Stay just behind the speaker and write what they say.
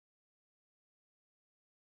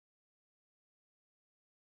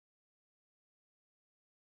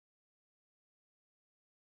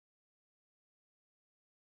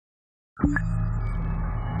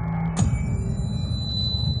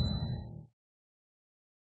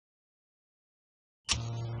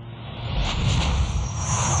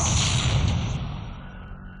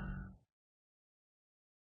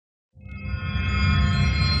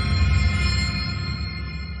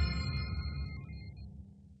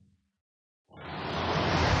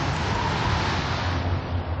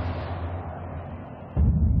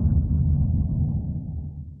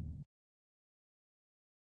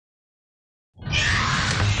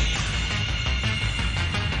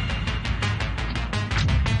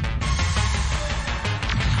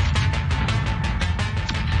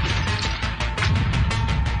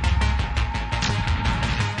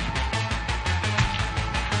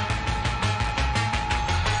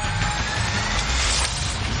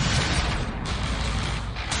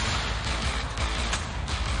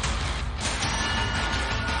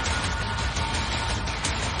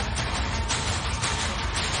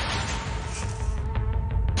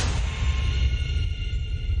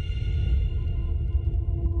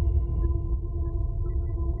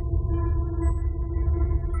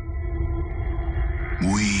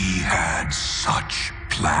We had such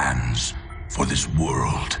plans for this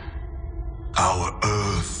world. Our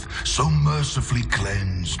Earth, so mercifully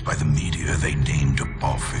cleansed by the meteor they named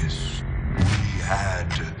Apophis. We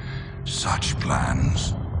had such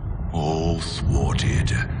plans, all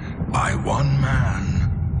thwarted by one man,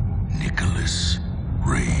 Nicholas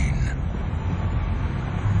Rain.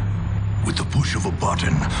 With the push of a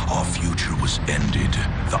button, our future was ended.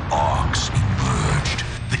 The arcs emerged.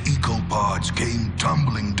 The ecopods came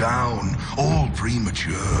tumbling down, all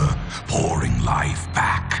premature, pouring life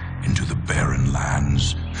back into the barren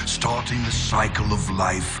lands, starting the cycle of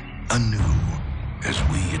life anew, as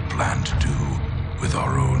we had planned to do with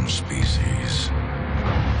our own species.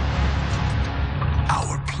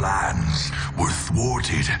 Our plans were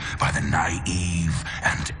thwarted by the naive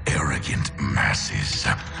and arrogant masses.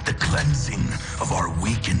 The cleansing of our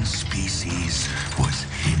weakened species was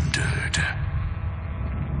hindered.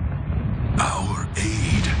 Our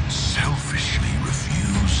aid selfishly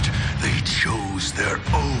refused. They chose their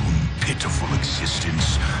own pitiful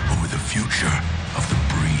existence over the future of the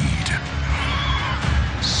breed.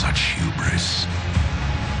 Such hubris.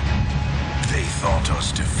 They thought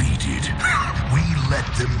us defeated. We let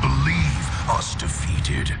them believe us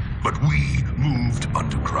defeated. But we moved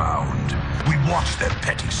underground. We watched their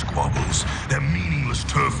petty squabbles, their meaningless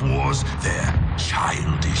turf wars, their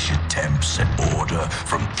childish attempts at order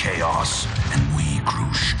from chaos, and we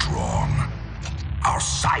grew strong. Our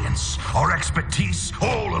science, our expertise,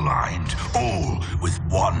 all aligned, all with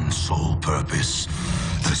one sole purpose: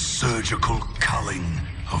 the surgical culling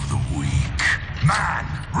of the weak. Man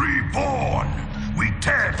reborn! We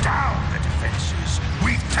tear down their defenses.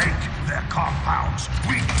 We take their compounds.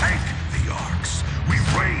 We take the arcs. We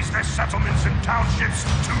raze their settlements and townships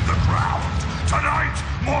to the ground. Tonight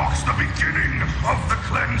marks the beginning of the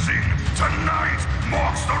cleansing. Tonight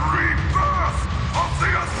marks the rebirth of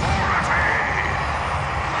the Authority!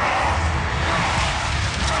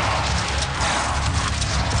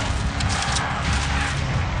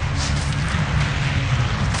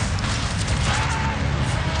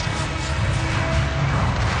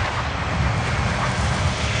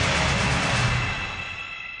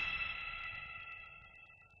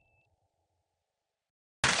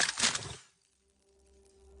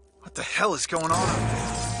 What the hell is going on up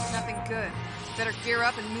there? Nothing good. Better gear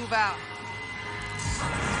up and move out.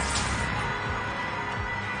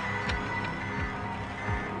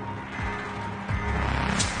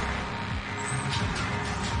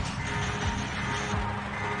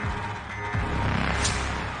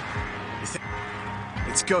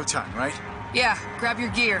 It's go time, right? Yeah, grab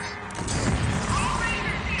your gear.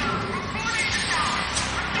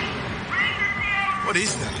 What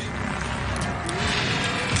is that?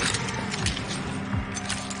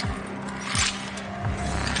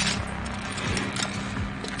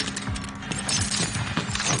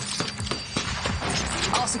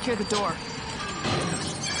 I'll secure the door.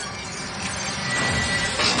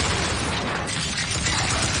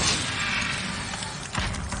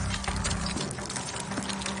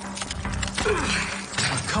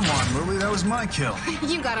 Oh, come on, Lily, that was my kill.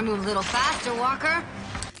 You gotta move a little faster, Walker.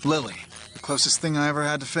 Lily, the closest thing I ever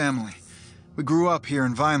had to family. We grew up here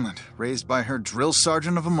in Vineland, raised by her drill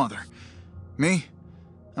sergeant of a mother. Me?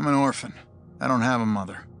 I'm an orphan. I don't have a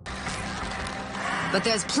mother. But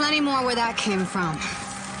there's plenty more where that came from.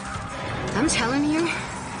 I'm telling you,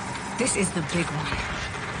 this is the big one.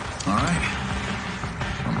 All right.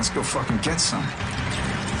 Well, let's go fucking get some.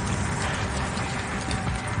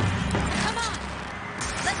 Come on!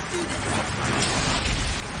 Let's do this!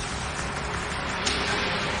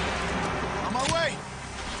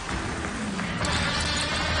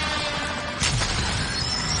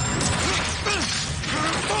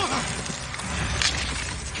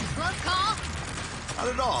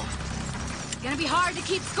 all. Gonna be hard to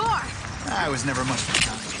keep score. I was never much for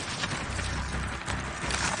counting.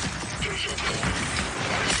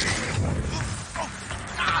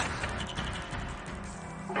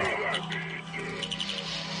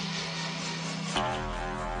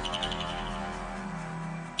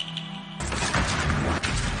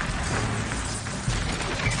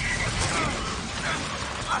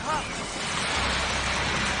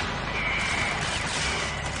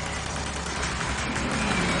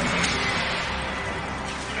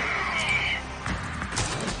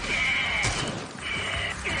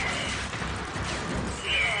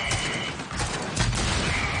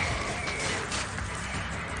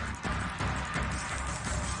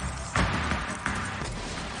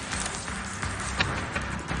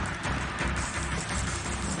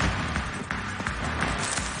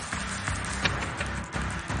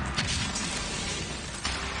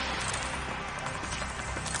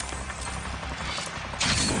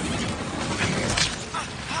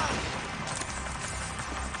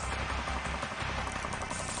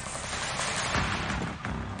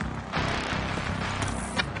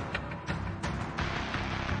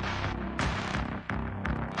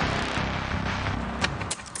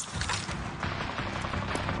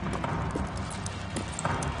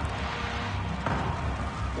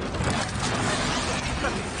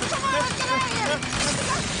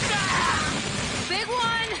 Big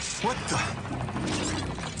one! What the?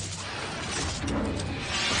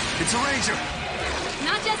 It's a ranger!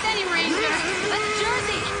 Not just any ranger. That's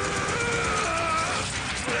Jersey.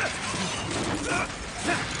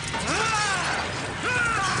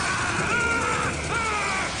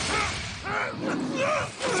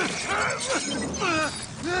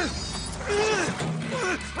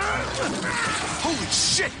 Holy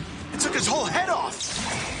shit! It took his whole head off!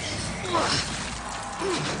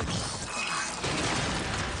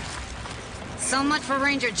 So much for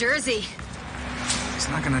Ranger Jersey. He's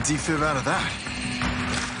not gonna defib out of that.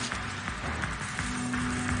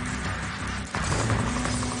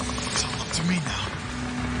 It's all up to me now.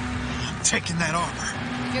 I'm taking that armor.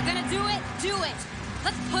 If you're gonna do it, do it.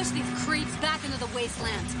 Let's push these creeps back into the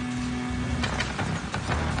wasteland.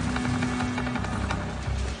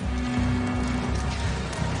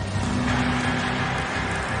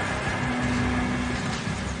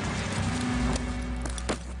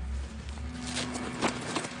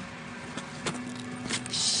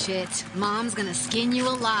 Shit, Mom's gonna skin you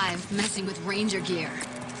alive messing with Ranger gear.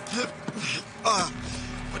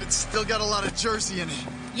 But it's still got a lot of Jersey in it.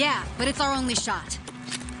 Yeah, but it's our only shot.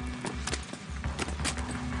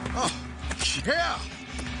 Oh, yeah!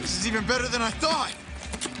 This is even better than I thought!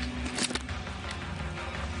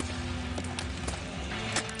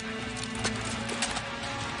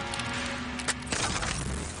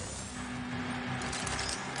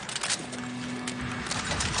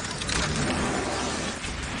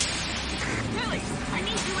 Billy, I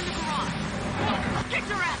need you in the garage. Get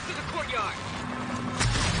your ass to the courtyard.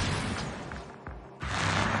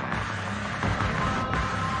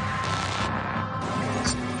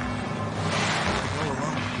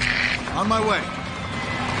 On my way.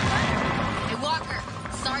 Hey, Walker,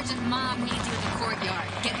 Sergeant Mom needs you in the courtyard.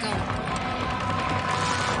 Get going.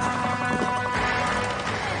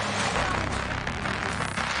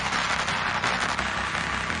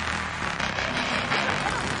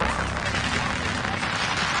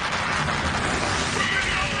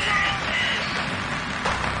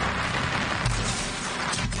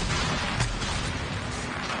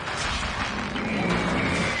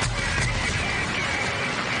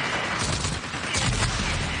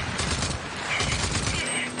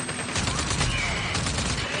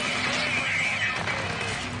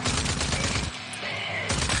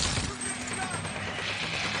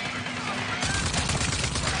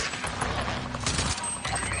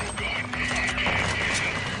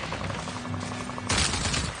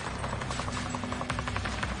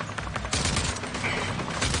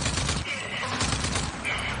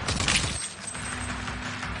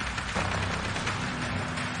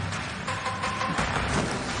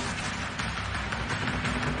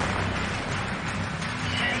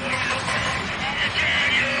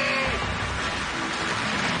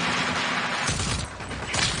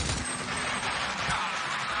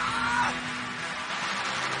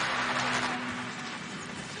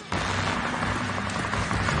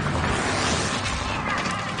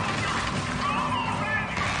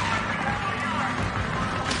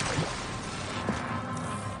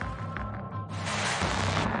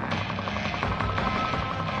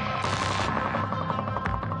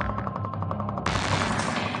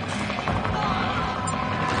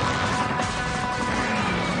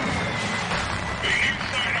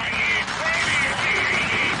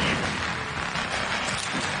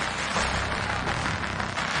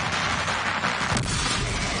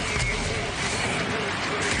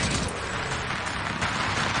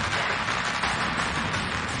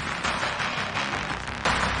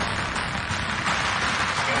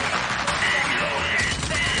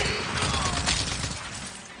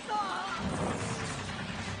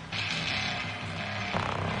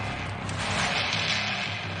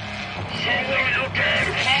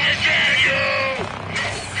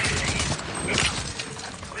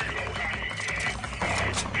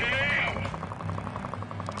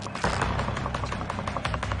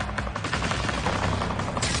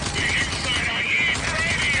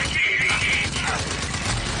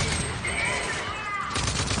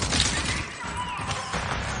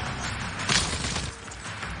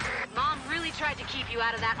 really tried to keep you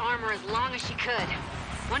out of that armor as long as she could.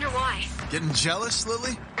 Wonder why. Getting jealous,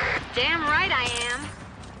 Lily? Damn right I am.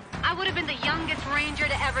 I would have been the youngest ranger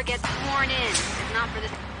to ever get sworn in, if not for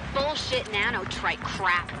this bullshit nanotrite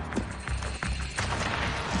crap.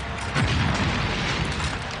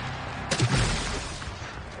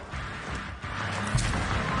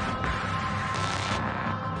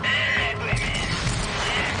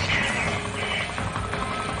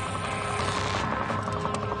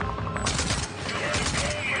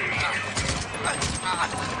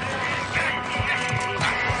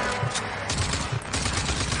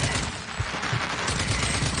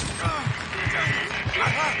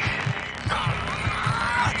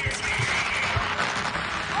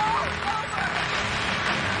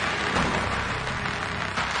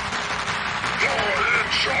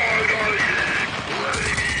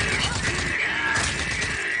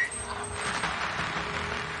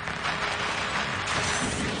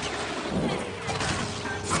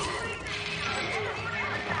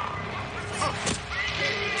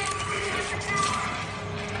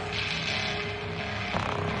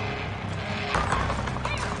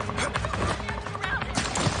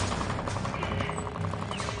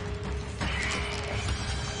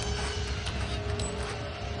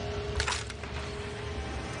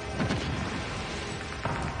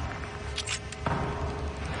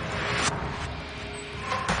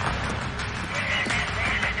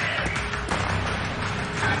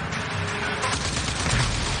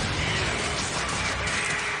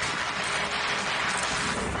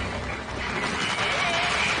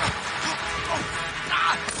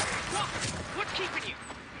 What's keeping you?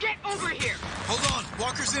 Get over here! Hold on,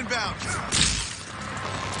 walker's inbound.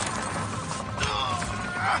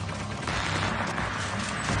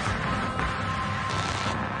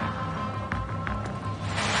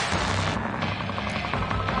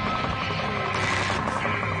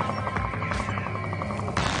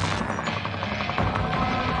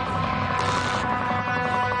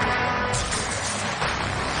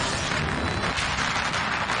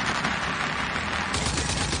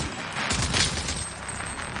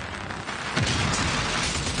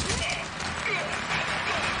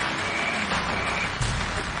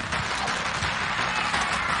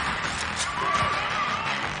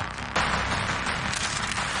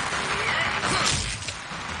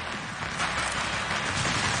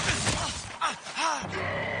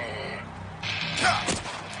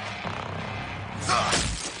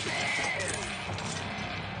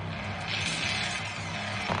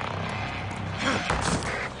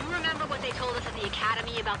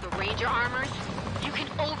 About the Ranger armors? You can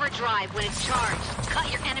overdrive when it's charged.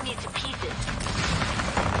 Cut your enemies to pieces.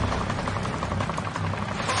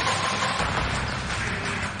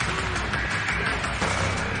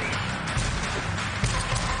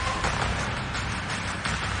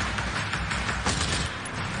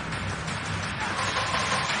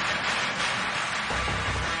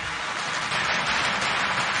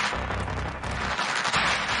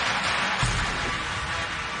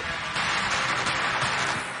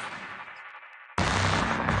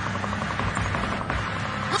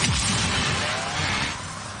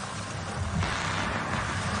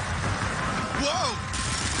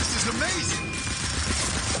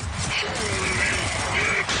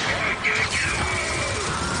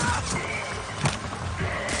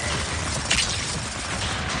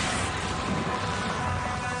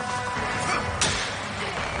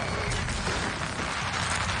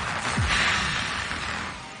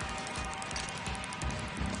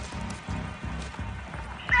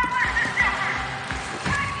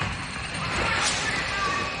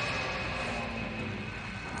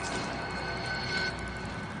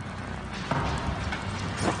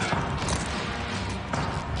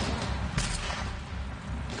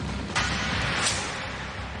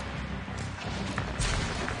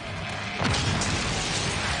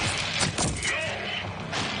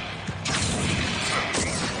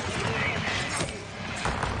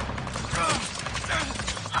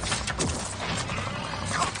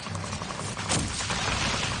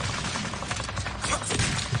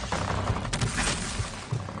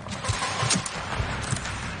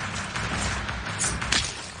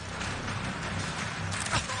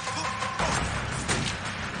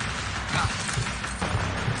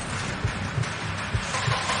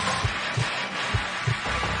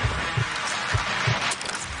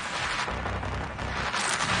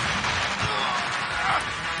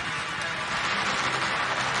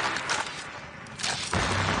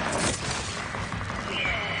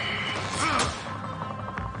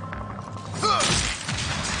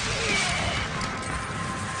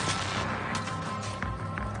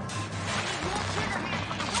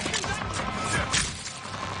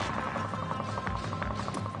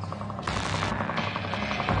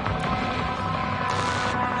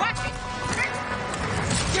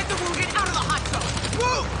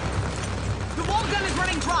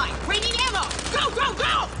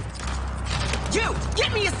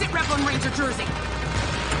 Get me a sit rep on Ranger jersey!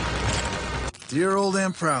 Dear old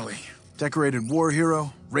Aunt Prowley. Decorated war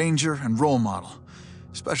hero, ranger, and role model.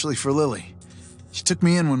 Especially for Lily. She took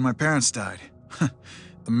me in when my parents died.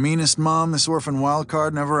 The meanest mom this orphan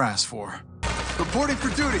wildcard never asked for. Reporting for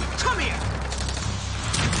duty! Come here!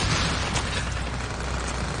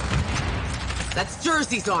 That's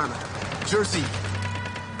Jersey's armor. Jersey,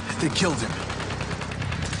 they killed him.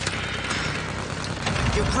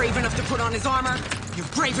 You're brave enough to put on his armor. You're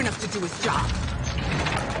brave enough to do his job.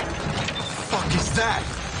 Fuck is that?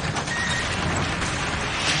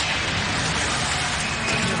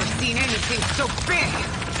 Never seen anything so big.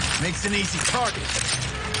 Makes an easy target.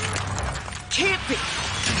 Can't be.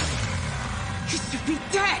 He should be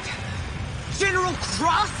dead. General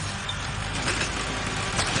Cross?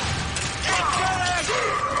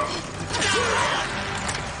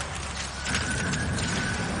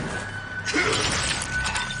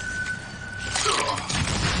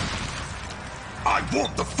 I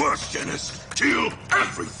want the first Genis. Kill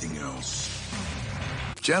everything else.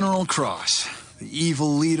 General Cross, the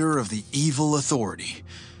evil leader of the evil authority.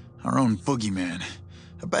 Our own boogeyman.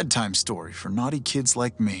 A bedtime story for naughty kids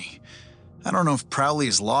like me. I don't know if Prowley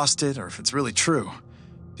has lost it or if it's really true.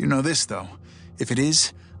 Do you know this, though? If it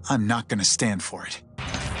is, I'm not gonna stand for it.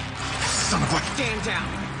 Son of a... Stand down.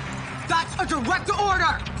 That's a direct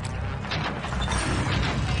order.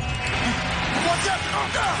 Watch out!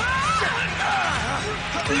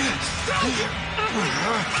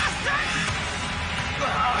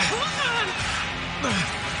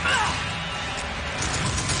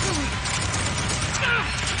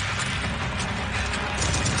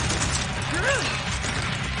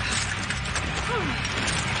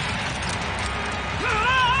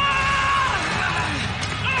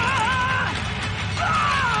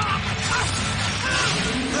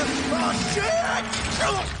 Oh, shit!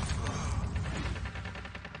 Kill him!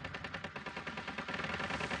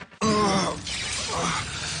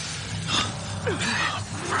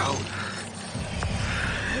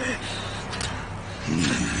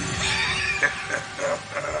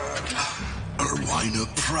 Erwina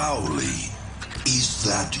Prowley, is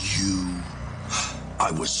that you?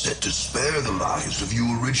 I was set to spare the lives of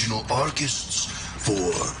you original Archists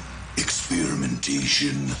for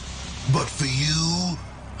experimentation. But for you,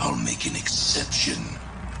 I'll make an exception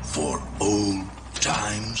for old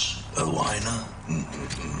times, Erwina.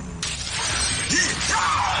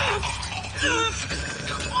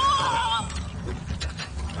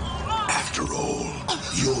 After all,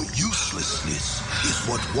 your uselessness is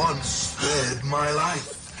what once spared my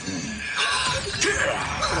life.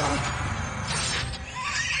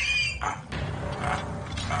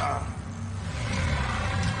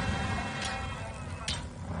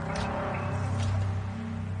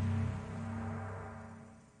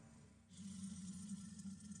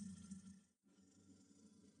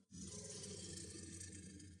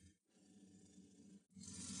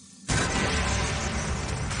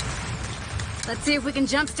 Let's see if we can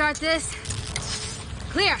jumpstart this.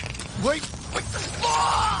 Clear. Wait!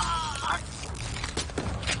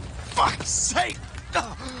 Fuck's sake!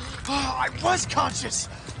 I was conscious!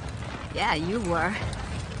 Yeah, you were.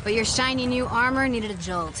 But your shiny new armor needed a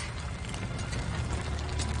jolt.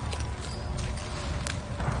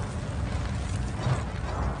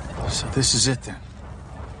 So this is it then?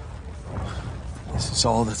 This is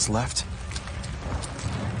all that's left?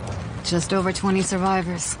 Just over 20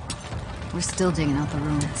 survivors. We're still digging out the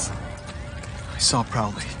ruins. I saw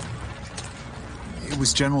Prowley. It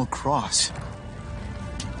was General Cross.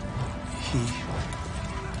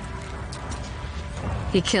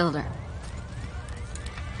 He killed her.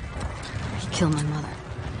 He killed my mother.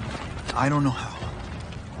 I don't know how.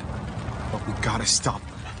 But we gotta stop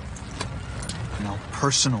them. And I'll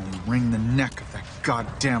personally wring the neck of that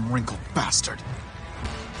goddamn wrinkled bastard.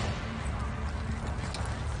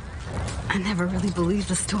 I never really believed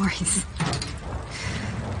the stories.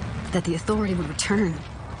 That the authority would return.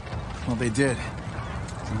 Well, they did.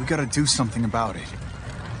 And we gotta do something about it.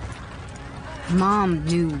 Mom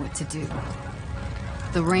knew what to do.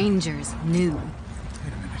 The Rangers knew.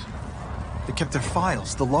 Wait a minute. They kept their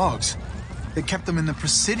files, the logs. They kept them in the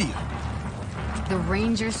Presidio. The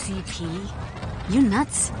Ranger CP? You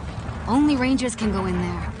nuts? Only Rangers can go in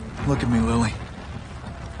there. Look at me, Lily.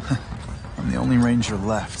 I'm the only Ranger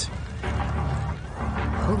left.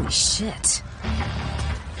 Holy shit.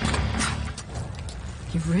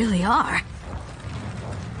 You really are.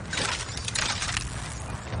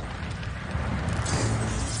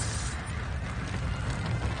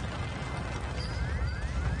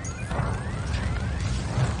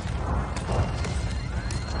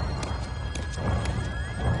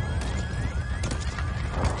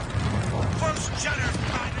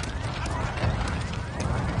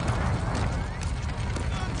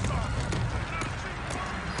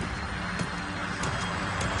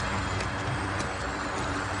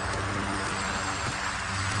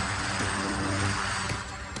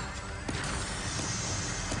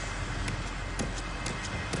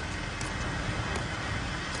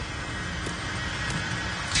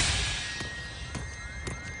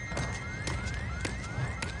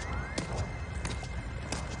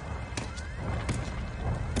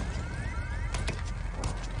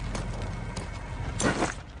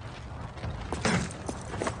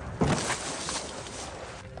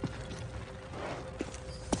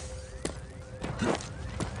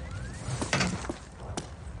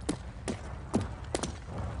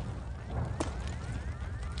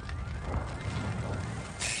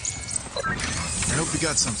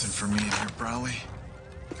 got something for me in here, Browley.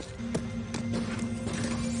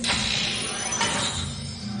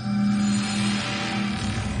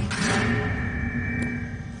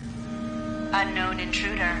 Unknown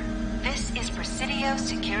intruder. This is Presidio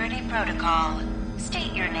Security Protocol.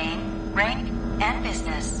 State your name, rank, and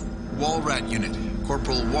business. Walrat Unit,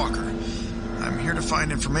 Corporal Walker. I'm here to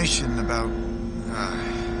find information about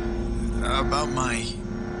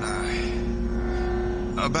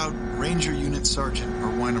Ranger Unit Sergeant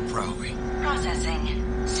Rowena Prowley.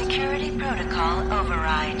 Processing. Security Protocol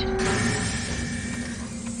override.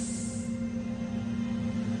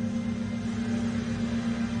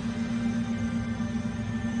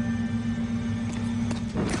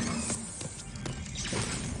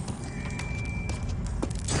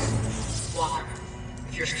 Walker,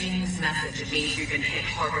 if you're seeing this message, it means you've been hit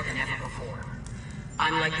harder than ever before.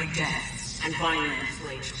 Unlikely death and violent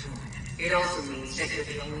slaves to it also means that you're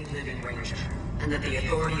the only living Ranger, and that the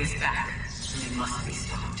Authority is back, and they must be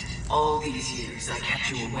stopped. All these years, I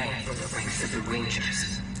kept you away from the ranks of the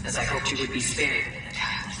Rangers, as I hoped you would be spared in an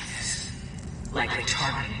attack like this. Likely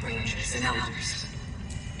targeting Rangers and Elders.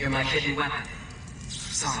 You're my hidden weapon.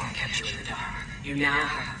 Sorry I kept you in the dark. You now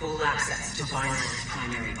have full access to Vineland's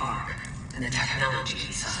primary arc, and the technology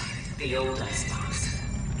inside, the old icebox.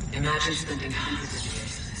 Imagine spending hundreds of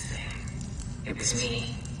years in this thing. It was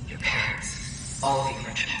me, your parents, all the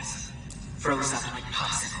originals, froze up like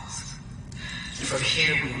popsicles. And from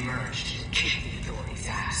here we emerged and kicked the Authority's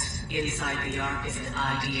ass. Inside the arc is an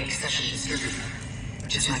ID accession distributor,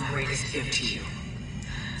 which is my greatest gift to you.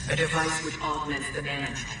 A device which augments the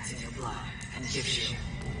nanotechs in your blood and gives you,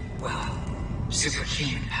 well,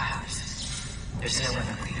 superhuman powers. There's no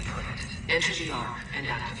other way to put it. Enter the arc and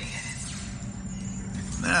activate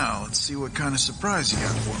it. Now, let's see what kind of surprise you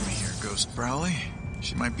got for me here, Ghost Browley.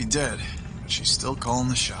 She might be dead, but she's still calling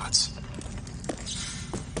the shots.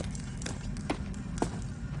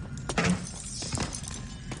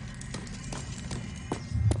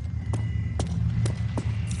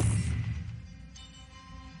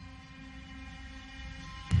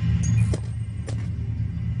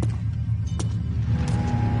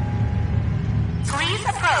 Please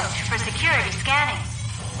approach for security scanning.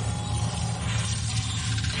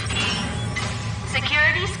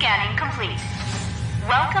 Security scanning complete.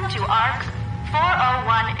 Welcome to ARC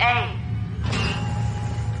 401A.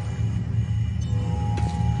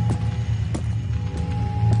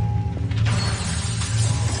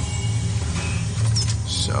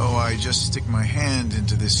 So I just stick my hand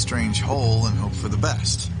into this strange hole and hope for the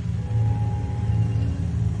best.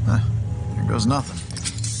 Huh, here goes nothing.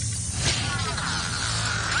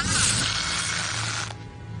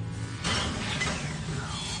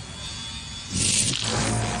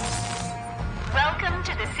 Welcome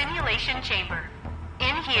to the simulation chamber.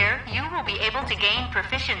 In here, you will be able to gain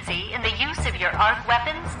proficiency in the use of your ARC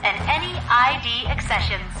weapons and any ID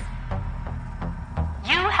accessions.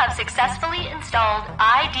 You have successfully installed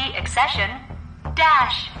ID accession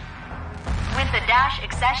Dash. With the Dash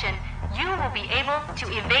accession, you will be able to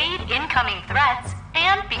evade incoming threats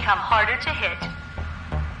and become harder to hit.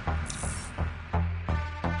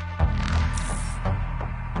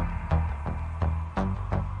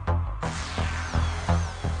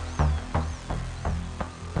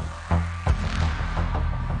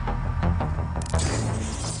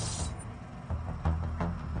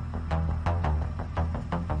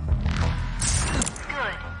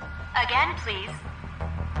 Good. Again, please.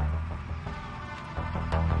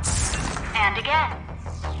 And again.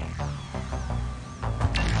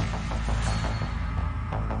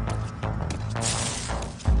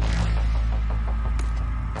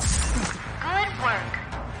 Good work.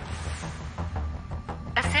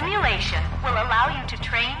 A simulation will allow you to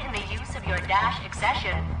train in the use of your dash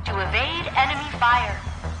accession to evade enemy fire.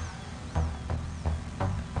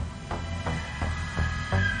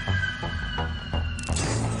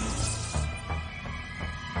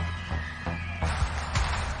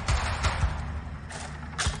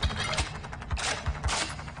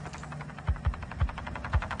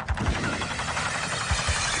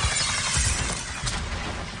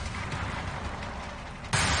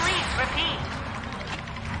 Please repeat.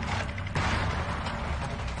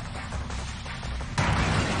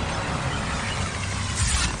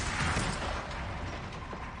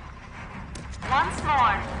 Once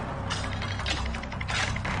more.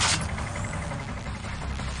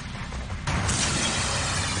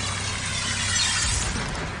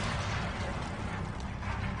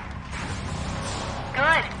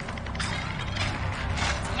 Good.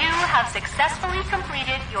 You have successfully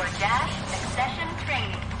completed your dash accession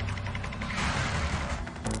training.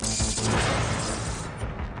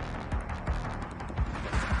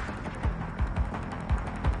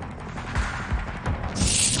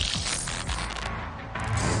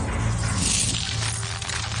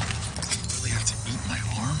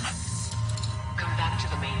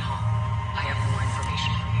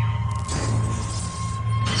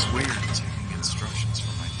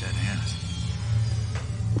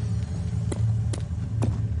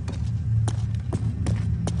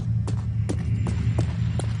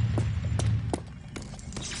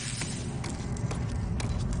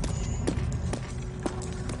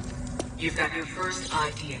 You've got your first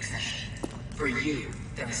ID accession. For you,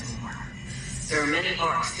 there's more. There are many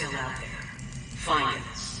arcs still out there. Find them.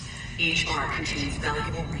 Each arc contains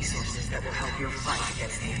valuable resources that will help your fight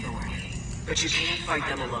against the Authority. But you can't fight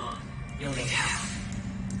them alone. You'll need help.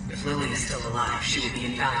 If Lily is still alive, she will be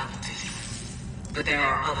invaluable to you. But there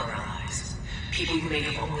are other allies. People you may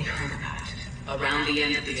have only heard about. Around the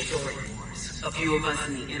end of the Authority Wars, a few of us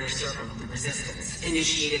in the inner circle of the Resistance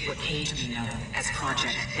initiated what came to be known as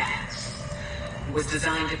Project Dagger. It was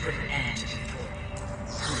designed to put an end to the Authority.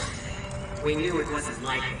 Permanently. We knew it wasn't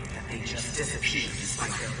likely that they'd just disappear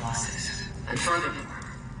despite their losses. And furthermore,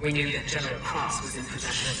 we knew that General Cross was in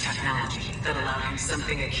possession of technology that allowed him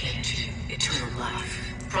something akin to eternal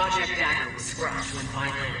life. Project Dagger was scrapped when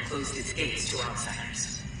Vineland closed its gates to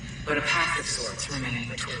outsiders. But a pact of sorts remained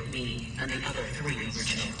between me and the other 3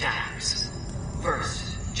 original Daggers.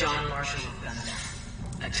 First, John Marshall of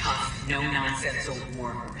Gunndown, a tough, no-nonsense old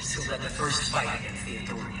warhorse who led the first fight against the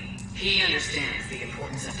Authority. He understands the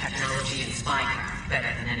importance of technology and spycraft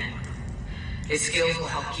better than anyone. His skills will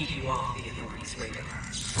help keep you off the Authority's radar.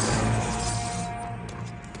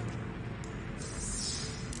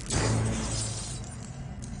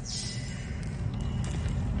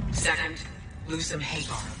 Second, Lucem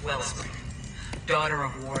Hagar of Wellspring, daughter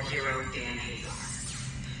of war hero Dan Hagar.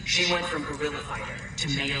 She went from guerrilla fighter to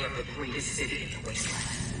mayor of the greatest city in the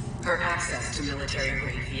wasteland. Her access to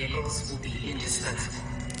military-grade vehicles will be indispensable.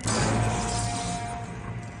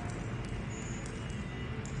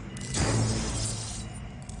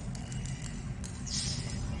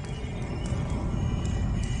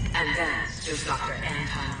 And then there's Dr.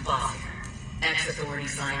 Anton Fossier, ex-Authority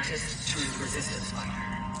scientist turned resistance fighter.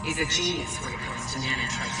 He's a genius when it comes to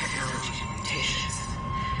nanotrite technology and mutations.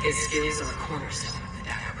 His skills are a cornerstone of the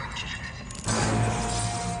Dagger Project.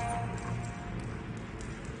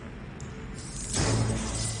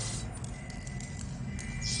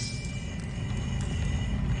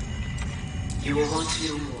 You will want to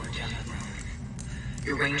know more down the road.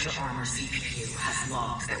 Your Ranger Armor CPU has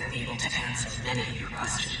logs that will be able to answer many of your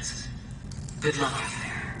questions. Good luck out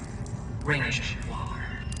there, Ranger Walker.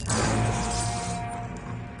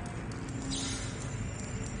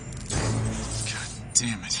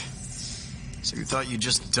 Damn it. So you thought you'd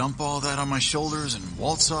just dump all that on my shoulders and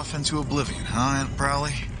waltz off into oblivion, huh, Aunt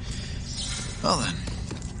Prowley? Well then,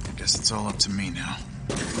 I guess it's all up to me now.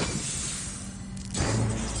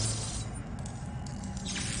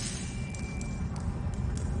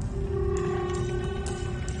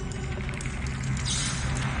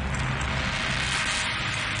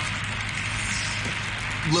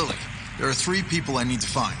 Lily, there are 3 people I need to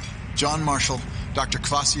find. John Marshall, Dr.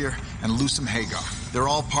 Kvasier, and Lucem Hagar. They're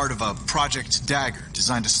all part of a Project Dagger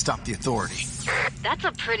designed to stop the Authority. That's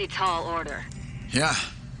a pretty tall order. Yeah,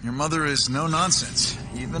 your mother is no nonsense,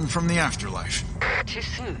 even from the afterlife. Too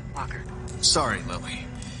soon, Walker. Sorry, Lily.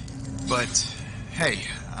 But, hey,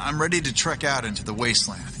 I'm ready to trek out into the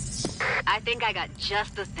wasteland. I think I got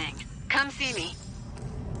just the thing. Come see me.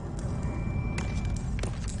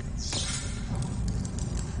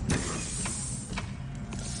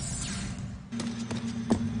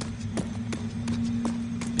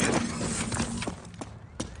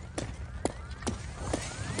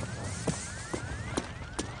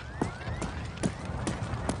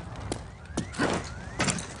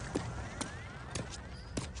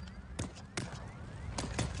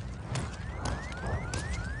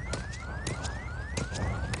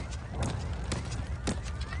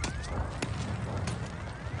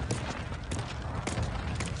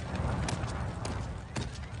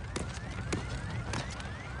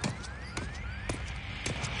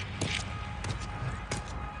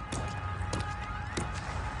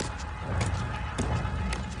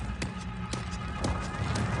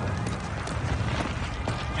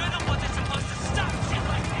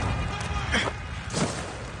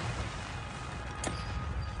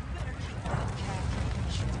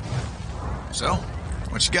 So,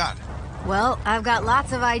 what you got? Well, I've got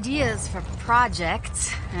lots of ideas for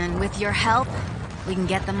projects, and with your help, we can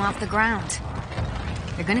get them off the ground.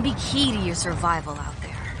 They're gonna be key to your survival out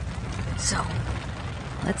there. So,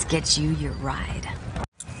 let's get you your ride.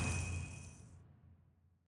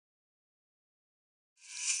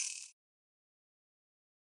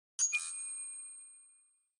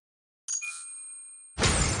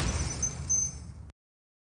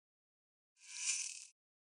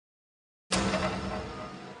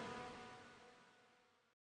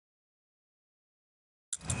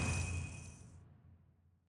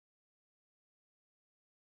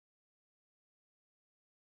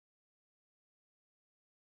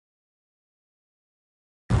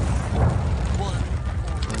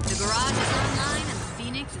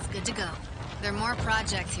 There are more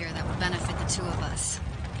projects here that would benefit the two of us.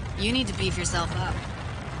 You need to beef yourself up,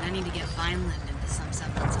 and I need to get Vineland into some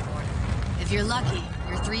semblance of order. If you're lucky,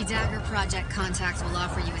 your 3 Dagger Project contacts will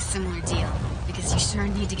offer you a similar deal, because you sure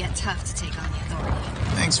need to get tough to take on the Authority.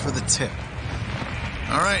 Thanks for the tip.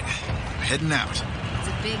 All right, I'm heading out. It's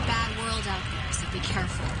a big, bad world out there, so be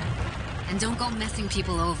careful. And don't go messing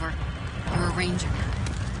people over. You're a ranger now.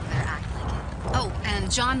 Better act like it. Oh,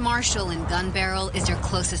 and John Marshall in Gun Barrel is your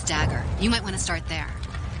closest dagger. You might want to start there.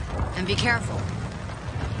 And be careful.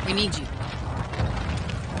 We need you.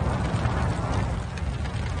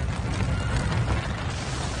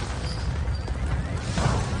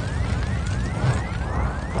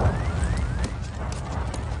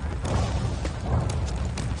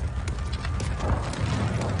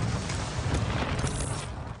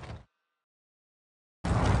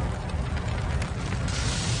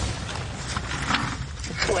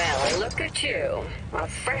 Well, look at you. A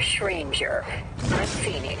fresh ranger. I'm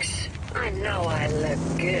Phoenix. I know I look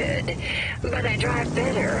good, but I drive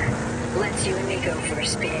better. Let's you and me go for a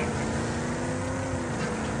spin.